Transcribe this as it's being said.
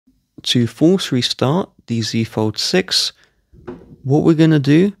to force restart the Z Fold 6, what we're going to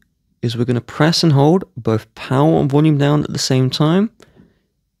do is we're going to press and hold both power and volume down at the same time.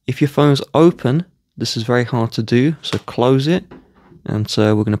 If your phone's open, this is very hard to do, so close it. And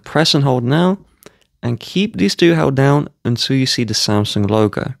so we're going to press and hold now, and keep these two held down until you see the Samsung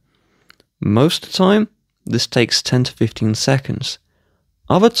logo. Most of the time, this takes 10 to 15 seconds.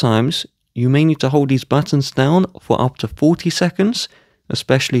 Other times, you may need to hold these buttons down for up to 40 seconds,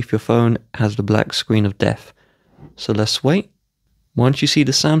 especially if your phone has the black screen of death. So let's wait. Once you see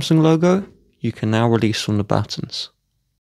the Samsung logo, you can now release from the buttons.